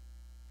do it.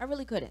 I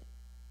really couldn't.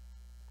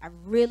 I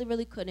really,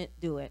 really couldn't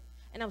do it.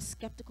 And I was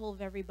skeptical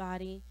of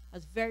everybody. I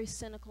was very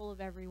cynical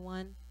of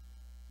everyone.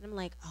 And I'm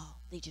like, oh,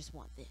 they just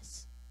want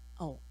this.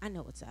 Oh, I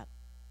know what's up.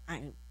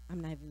 I'm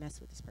not even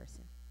messing with this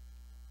person.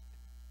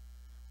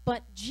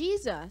 But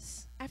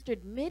Jesus, after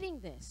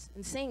admitting this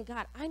and saying,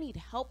 God, I need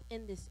help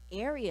in this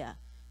area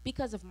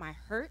because of my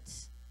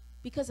hurts,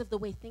 because of the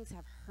way things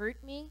have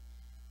hurt me,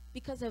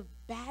 because of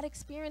bad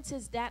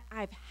experiences that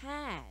I've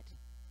had,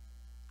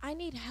 I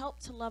need help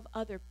to love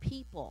other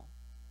people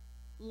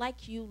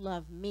like you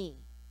love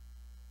me.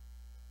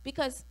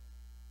 Because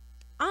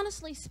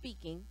honestly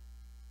speaking,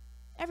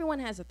 everyone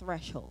has a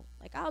threshold.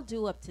 Like, I'll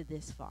do up to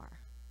this far,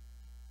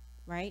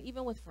 right?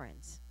 Even with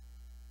friends.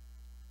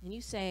 And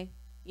you say,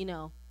 you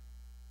know,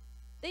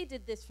 they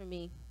did this for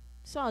me,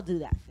 so I'll do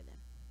that for them.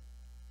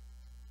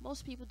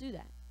 Most people do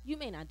that. You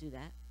may not do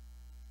that.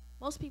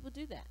 Most people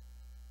do that.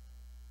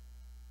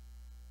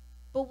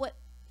 But what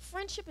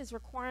friendship is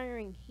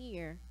requiring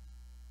here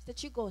is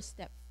that you go a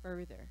step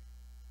further.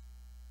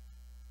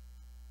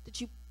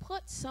 That you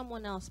put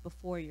someone else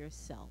before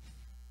yourself.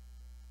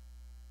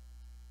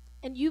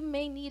 And you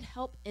may need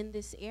help in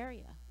this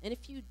area. And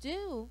if you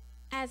do,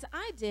 as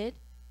I did,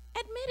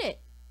 admit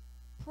it.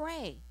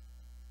 Pray.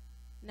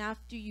 Now,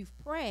 after you've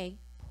prayed,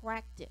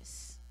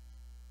 practice.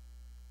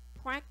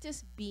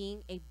 Practice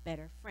being a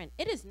better friend.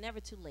 It is never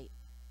too late.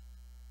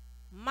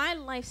 My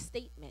life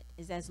statement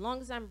is, as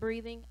long as I'm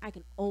breathing, I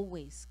can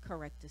always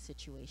correct a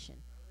situation.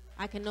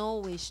 I can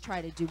always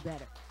try to do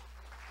better.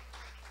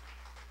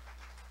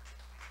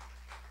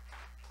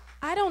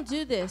 I don't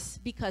do this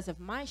because of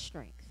my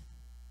strength.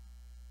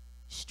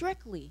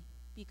 Strictly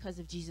because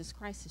of Jesus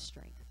Christ's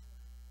strength.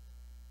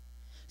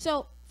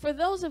 So, for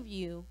those of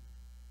you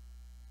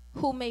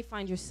who may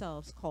find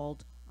yourselves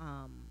called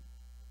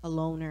a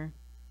loner,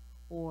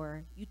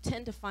 or you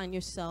tend to find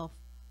yourself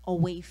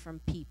away from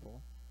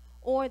people,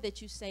 or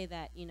that you say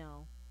that, you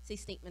know, say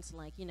statements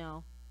like, you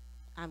know,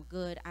 I'm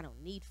good, I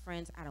don't need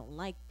friends, I don't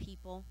like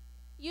people,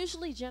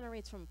 usually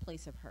generates from a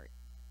place of hurt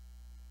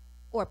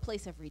or a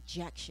place of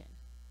rejection.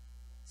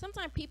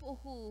 Sometimes people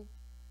who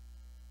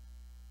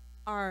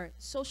are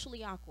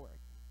socially awkward,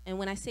 and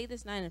when I say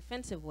this not in an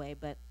offensive way,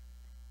 but,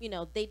 you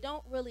know, they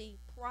don't really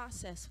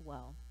process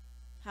well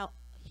how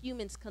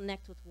humans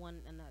connect with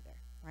one another,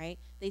 right?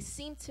 They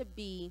seem to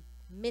be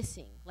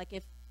missing. Like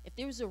if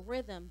there's a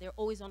rhythm, they're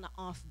always on the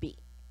offbeat,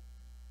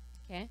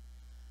 okay?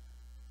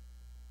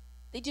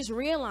 They just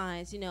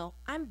realize, you know,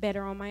 I'm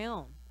better on my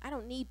own. I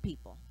don't need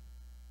people.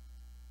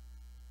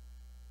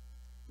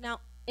 Now,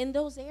 in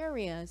those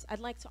areas, I'd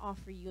like to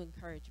offer you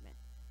encouragement.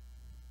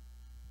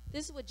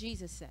 This is what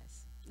Jesus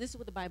says. This is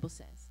what the Bible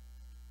says.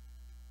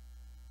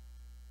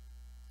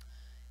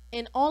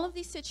 In all of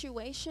these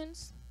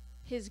situations,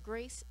 His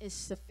grace is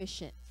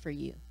sufficient for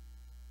you.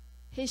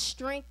 His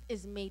strength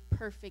is made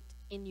perfect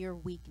in your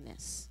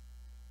weakness.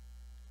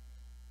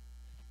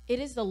 It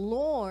is the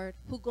Lord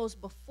who goes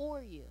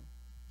before you.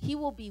 He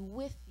will be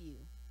with you.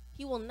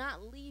 He will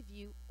not leave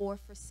you or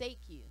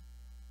forsake you.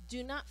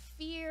 Do not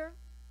fear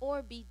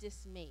or be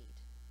dismayed.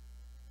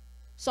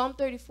 Psalm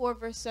 34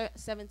 verse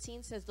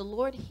 17 says, the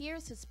Lord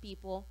hears His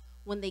people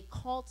when they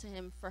call to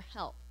Him for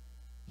help.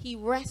 He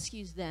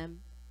rescues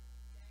them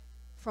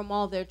from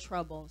all their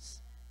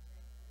troubles.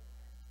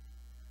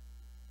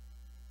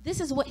 This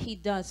is what He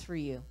does for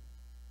you.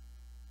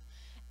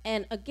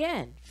 And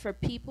again, for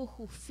people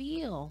who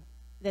feel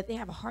that they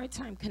have a hard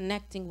time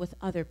connecting with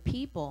other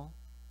people,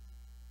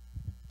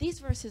 these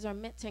verses are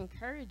meant to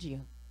encourage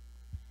you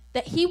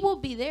that He will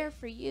be there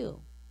for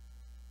you.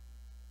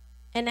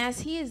 And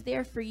as He is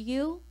there for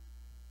you,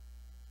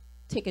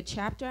 take a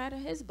chapter out of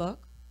His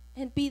book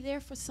and be there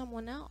for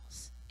someone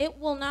else. It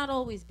will not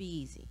always be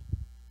easy,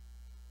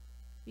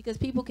 because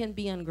people can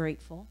be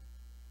ungrateful,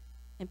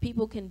 and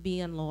people can be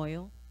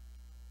unloyal,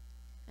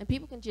 and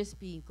people can just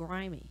be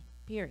grimy,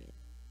 period,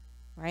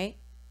 right?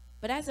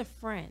 But as a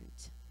friend,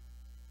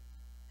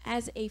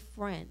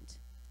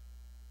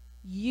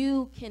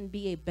 you can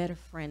be a better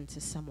friend to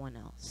someone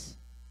else.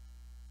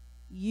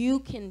 You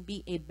can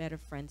be a better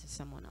friend to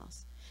someone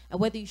else. And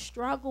whether you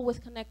struggle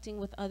with connecting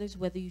with others,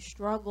 whether you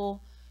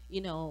struggle,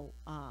 you know,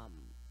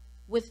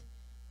 with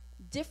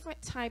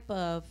different type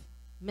of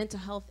mental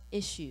health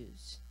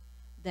issues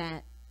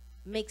that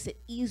makes it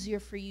easier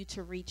for you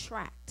to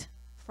retract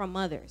from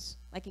others,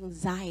 like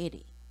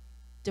anxiety,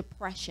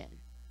 depression.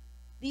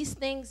 These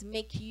things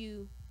make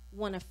you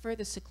want to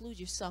further seclude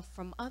yourself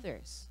from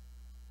others,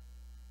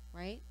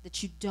 right?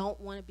 That you don't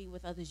want to be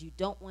with others, you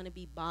don't want to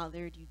be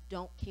bothered, you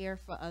don't care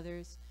for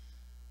others.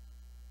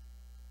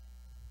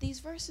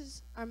 These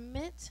verses are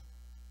meant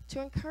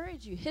to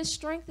encourage you. His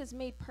strength is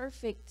made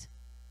perfect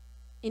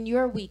in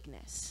your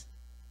weakness.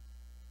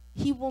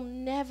 He will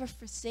never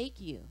forsake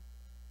you.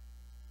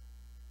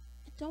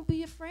 And don't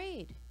be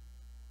afraid.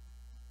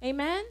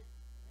 Amen?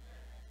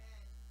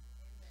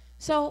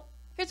 So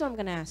here's what I'm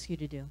going to ask you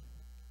to do.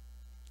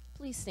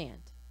 Please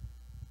stand.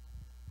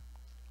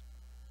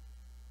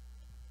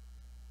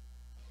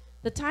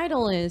 The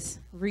title is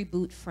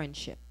Reboot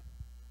Friendship.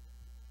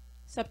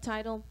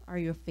 Subtitle, are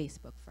you a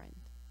Facebook friend?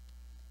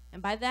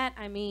 And by that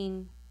I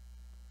mean,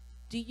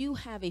 do you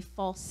have a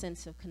false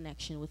sense of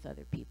connection with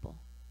other people?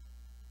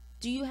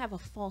 Do you have a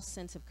false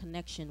sense of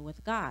connection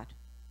with God?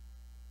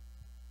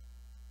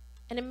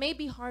 And it may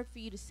be hard for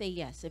you to say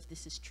yes if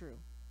this is true.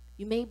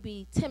 You may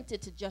be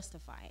tempted to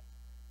justify it.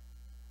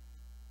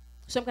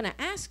 So I'm going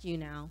to ask you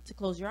now to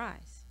close your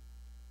eyes.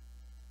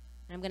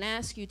 And I'm going to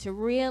ask you to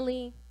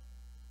really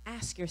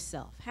ask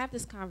yourself, have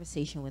this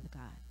conversation with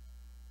God.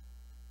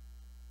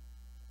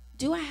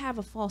 Do I have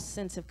a false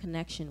sense of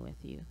connection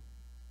with you?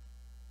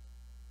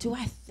 Do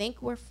I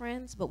think we're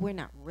friends, but we're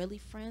not really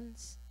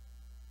friends?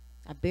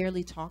 I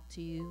barely talk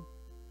to you.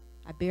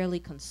 I barely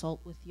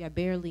consult with you. I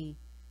barely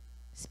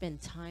spend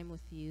time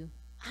with you.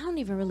 I don't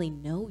even really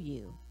know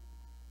you.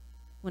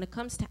 When it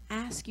comes to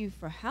ask you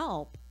for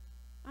help,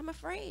 I'm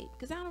afraid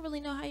because I don't really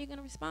know how you're going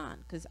to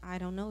respond because I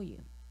don't know you.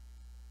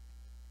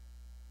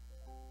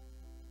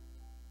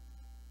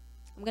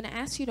 I'm going to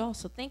ask you to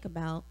also think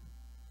about,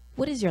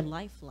 what is your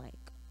life like?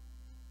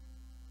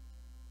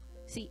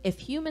 See, if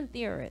human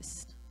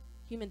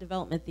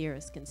development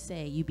theorists can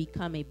say you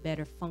become a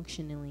better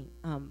functioning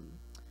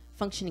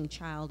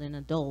child and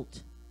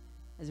adult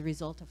as a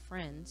result of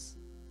friends,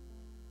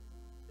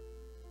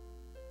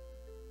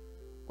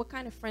 what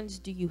kind of friends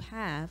do you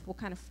have? What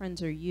kind of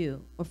friends are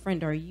you, or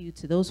friend are you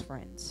to those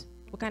friends?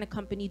 What kind of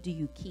company do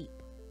you keep?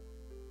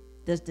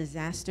 Does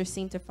disaster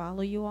seem to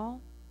follow you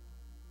all?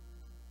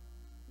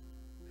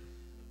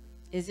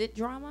 Is it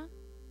drama?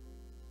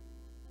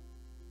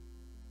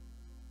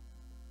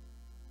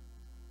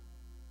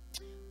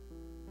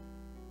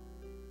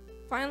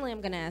 Finally,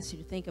 I'm going to ask you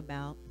to think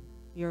about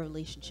your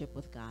relationship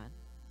with God.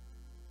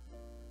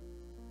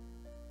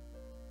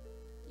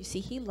 You see,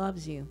 He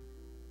loves you.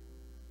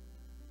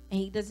 And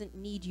He doesn't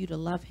need you to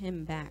love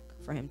Him back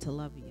for Him to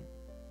love you.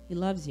 He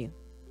loves you,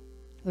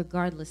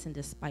 regardless and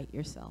despite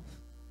yourself.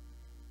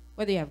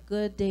 Whether you have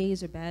good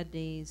days or bad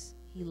days,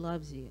 He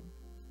loves you.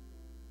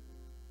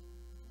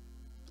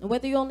 And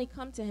whether you only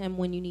come to Him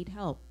when you need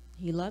help,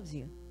 He loves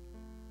you.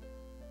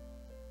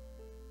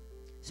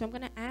 So I'm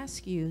going to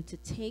ask you to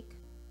take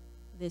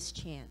this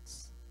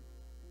chance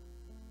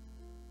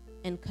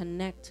and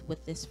connect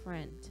with this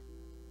friend.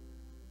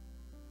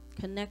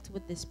 Connect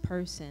with this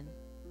person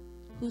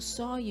who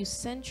saw you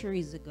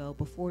centuries ago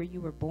before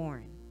you were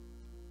born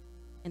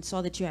and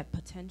saw that you had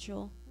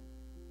potential,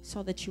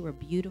 saw that you were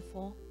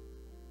beautiful,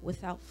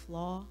 without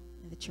flaw,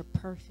 and that you're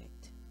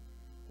perfect,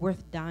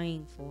 worth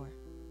dying for.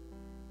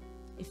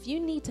 If you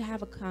need to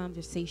have a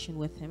conversation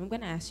with him, I'm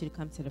going to ask you to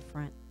come to the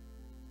front.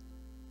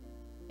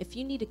 If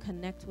you need to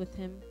connect with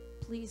him,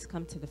 please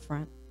come to the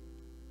front.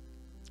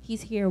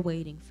 He's here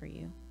waiting for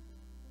you,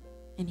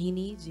 and he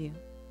needs you,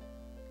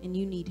 and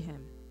you need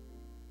him.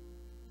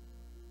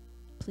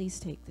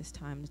 Please take this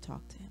time to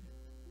talk to him.